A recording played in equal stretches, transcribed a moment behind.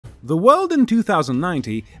The world in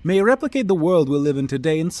 2090 may replicate the world we live in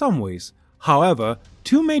today in some ways. However,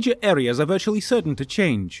 two major areas are virtually certain to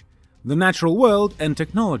change: the natural world and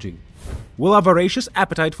technology. Will our voracious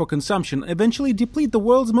appetite for consumption eventually deplete the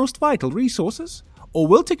world's most vital resources? Or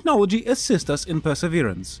will technology assist us in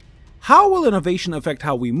perseverance? How will innovation affect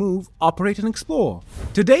how we move, operate, and explore?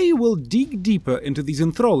 Today we'll dig deeper into these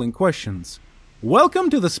enthralling questions.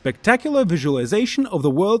 Welcome to the spectacular visualization of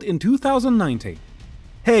the world in 2090.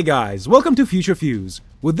 Hey guys, welcome to Future Fuse.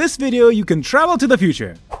 With this video, you can travel to the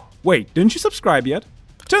future. Wait, didn't you subscribe yet?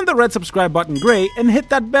 Turn the red subscribe button gray and hit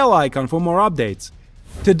that bell icon for more updates.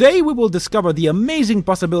 Today we will discover the amazing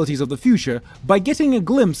possibilities of the future by getting a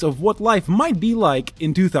glimpse of what life might be like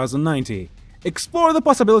in 2090. Explore the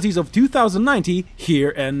possibilities of 2090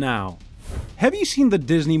 here and now. Have you seen the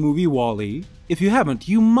Disney movie WALL-E? If you haven't,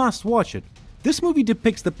 you must watch it. This movie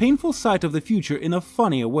depicts the painful side of the future in a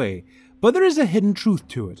funnier way, but there is a hidden truth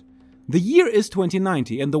to it. The year is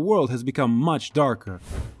 2090 and the world has become much darker.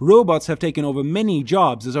 Robots have taken over many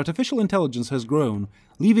jobs as artificial intelligence has grown,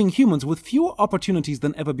 leaving humans with fewer opportunities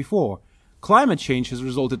than ever before. Climate change has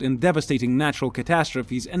resulted in devastating natural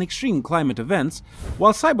catastrophes and extreme climate events,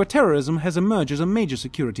 while cyber-terrorism has emerged as a major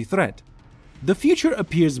security threat. The future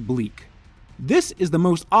appears bleak. This is the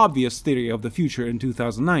most obvious theory of the future in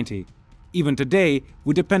 2090. Even today,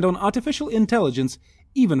 we depend on artificial intelligence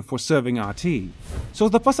even for serving our tea. So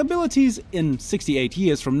the possibilities in 68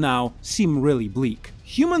 years from now seem really bleak.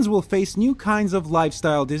 Humans will face new kinds of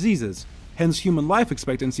lifestyle diseases, hence human life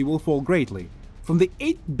expectancy will fall greatly. From the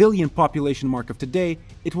 8 billion population mark of today,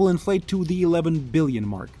 it will inflate to the 11 billion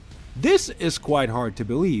mark. This is quite hard to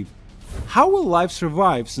believe. How will life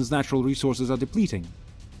survive since natural resources are depleting?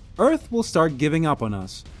 Earth will start giving up on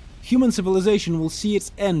us. Human civilization will see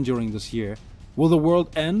its end during this year. Will the world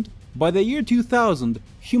end? By the year 2000,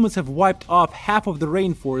 humans have wiped off half of the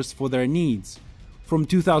rainforest for their needs. From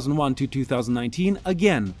 2001 to 2019,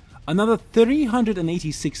 again, another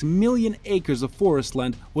 386 million acres of forest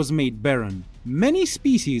land was made barren. Many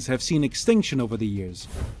species have seen extinction over the years.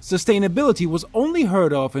 Sustainability was only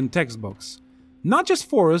heard of in textbooks. Not just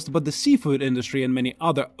forest, but the seafood industry and many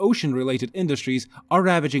other ocean-related industries are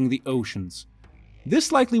ravaging the oceans.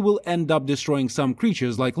 This likely will end up destroying some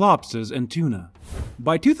creatures like lobsters and tuna.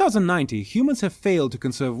 By 2090, humans have failed to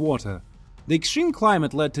conserve water. The extreme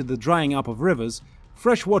climate led to the drying up of rivers,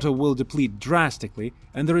 fresh water will deplete drastically,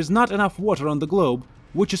 and there is not enough water on the globe,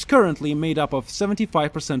 which is currently made up of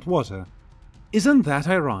 75% water. Isn't that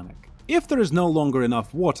ironic? If there is no longer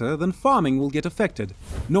enough water, then farming will get affected.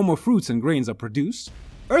 No more fruits and grains are produced.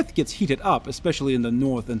 Earth gets heated up, especially in the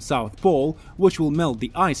North and South Pole, which will melt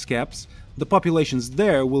the ice caps. The populations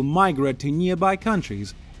there will migrate to nearby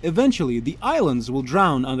countries. Eventually, the islands will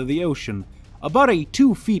drown under the ocean. About a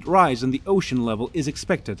 2-foot rise in the ocean level is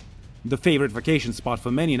expected. The favorite vacation spot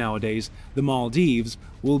for many nowadays, the Maldives,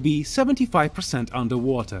 will be 75%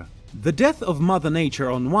 underwater. The death of Mother Nature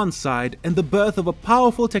on one side and the birth of a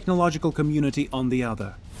powerful technological community on the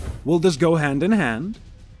other. Will this go hand in hand?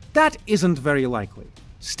 That isn't very likely.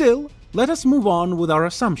 Still, let us move on with our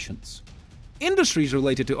assumptions. Industries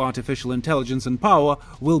related to artificial intelligence and power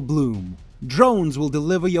will bloom. Drones will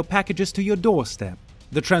deliver your packages to your doorstep.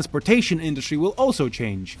 The transportation industry will also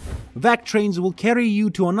change. Vac trains will carry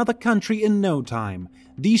you to another country in no time.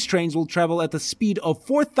 These trains will travel at the speed of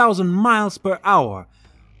 4,000 miles per hour.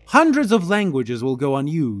 Hundreds of languages will go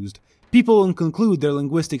unused. People will conclude their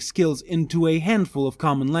linguistic skills into a handful of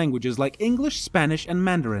common languages like English, Spanish, and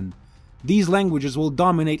Mandarin. These languages will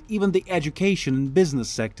dominate even the education and business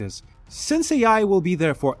sectors. Since AI will be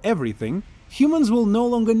there for everything, humans will no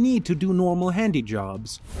longer need to do normal handy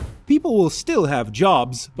jobs. People will still have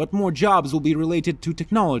jobs, but more jobs will be related to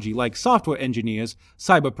technology like software engineers,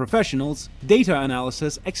 cyber professionals, data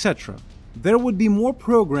analysis, etc. There would be more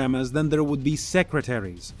programmers than there would be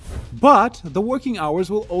secretaries. But the working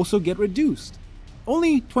hours will also get reduced.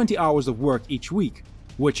 Only 20 hours of work each week,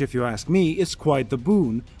 which, if you ask me, is quite the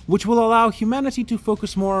boon, which will allow humanity to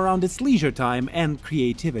focus more around its leisure time and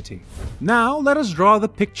creativity. Now, let us draw the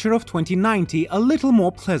picture of 2090 a little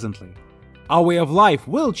more pleasantly. Our way of life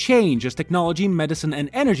will change as technology, medicine, and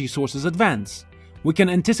energy sources advance. We can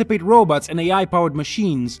anticipate robots and AI-powered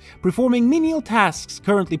machines performing menial tasks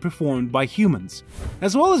currently performed by humans,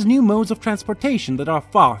 as well as new modes of transportation that are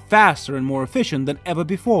far faster and more efficient than ever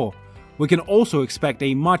before. We can also expect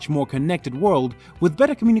a much more connected world with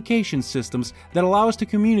better communication systems that allow us to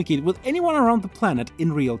communicate with anyone around the planet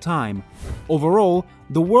in real time. Overall,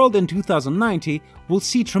 the world in 2090 will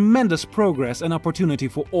see tremendous progress and opportunity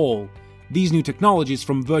for all. These new technologies,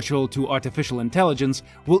 from virtual to artificial intelligence,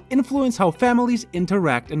 will influence how families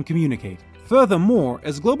interact and communicate. Furthermore,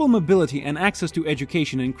 as global mobility and access to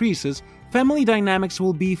education increases, family dynamics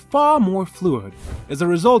will be far more fluid. As a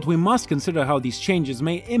result, we must consider how these changes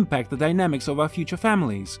may impact the dynamics of our future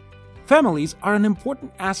families. Families are an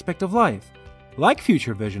important aspect of life. Like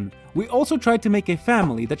Future Vision, we also tried to make a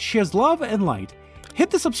family that shares love and light. Hit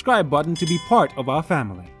the subscribe button to be part of our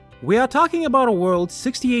family. We are talking about a world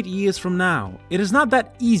 68 years from now. It is not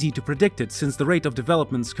that easy to predict it since the rate of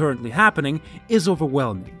developments currently happening is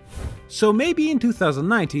overwhelming. So maybe in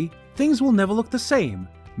 2090, things will never look the same.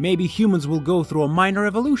 Maybe humans will go through a minor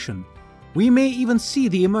evolution. We may even see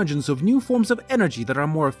the emergence of new forms of energy that are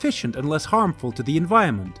more efficient and less harmful to the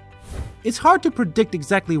environment. It's hard to predict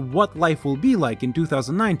exactly what life will be like in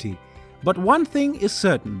 2090, but one thing is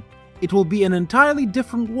certain: it will be an entirely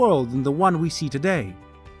different world than the one we see today.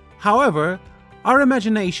 However, our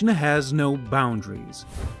imagination has no boundaries.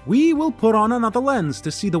 We will put on another lens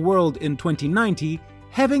to see the world in 2090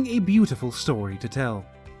 having a beautiful story to tell.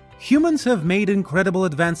 Humans have made incredible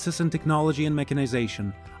advances in technology and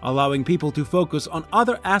mechanization, allowing people to focus on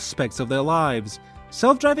other aspects of their lives.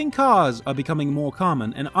 Self-driving cars are becoming more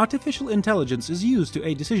common, and artificial intelligence is used to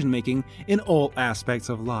aid decision-making in all aspects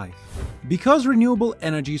of life. Because renewable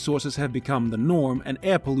energy sources have become the norm and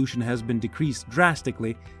air pollution has been decreased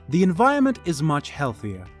drastically, the environment is much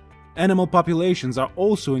healthier. Animal populations are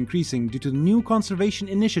also increasing due to new conservation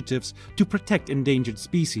initiatives to protect endangered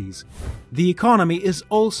species. The economy is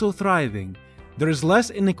also thriving. There is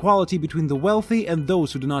less inequality between the wealthy and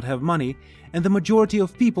those who do not have money, and the majority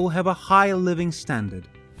of people have a high living standard.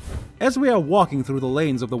 As we are walking through the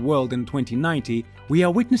lanes of the world in 2090, we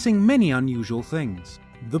are witnessing many unusual things.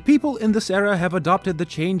 The people in this era have adopted the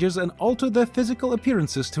changes and altered their physical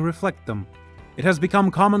appearances to reflect them. It has become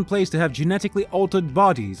commonplace to have genetically altered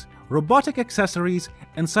bodies, robotic accessories,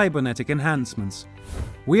 and cybernetic enhancements.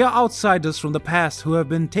 We are outsiders from the past who have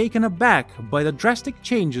been taken aback by the drastic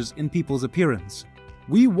changes in people's appearance.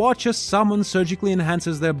 We watch as someone surgically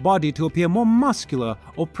enhances their body to appear more muscular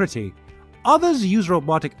or pretty. Others use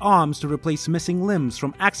robotic arms to replace missing limbs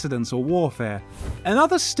from accidents or warfare, and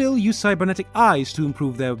others still use cybernetic eyes to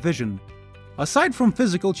improve their vision. Aside from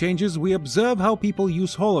physical changes, we observe how people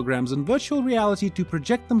use holograms and virtual reality to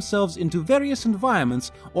project themselves into various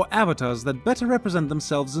environments or avatars that better represent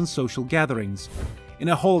themselves in social gatherings. In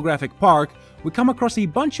a holographic park, we come across a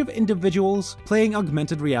bunch of individuals playing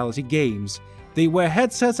augmented reality games. They wear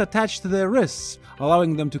headsets attached to their wrists,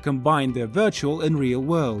 allowing them to combine their virtual and real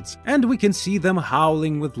worlds, and we can see them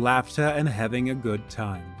howling with laughter and having a good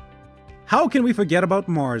time. How can we forget about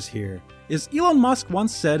Mars here? As Elon Musk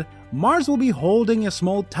once said, Mars will be holding a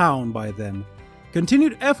small town by then.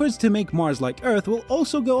 Continued efforts to make Mars like Earth will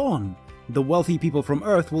also go on. The wealthy people from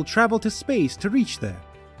Earth will travel to space to reach there.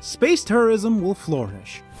 Space tourism will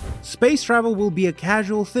flourish. Space travel will be a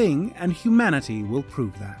casual thing, and humanity will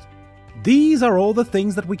prove that. These are all the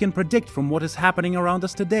things that we can predict from what is happening around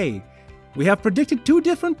us today. We have predicted two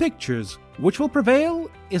different pictures. Which will prevail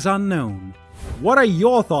is unknown. What are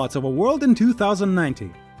your thoughts of a world in 2090?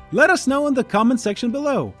 Let us know in the comment section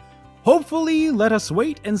below. Hopefully, let us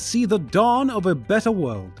wait and see the dawn of a better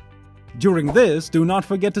world. During this, do not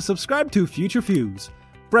forget to subscribe to Future Fuse.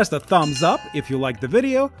 Press the thumbs up if you liked the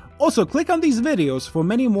video. Also, click on these videos for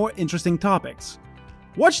many more interesting topics.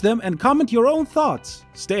 Watch them and comment your own thoughts.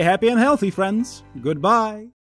 Stay happy and healthy, friends. Goodbye.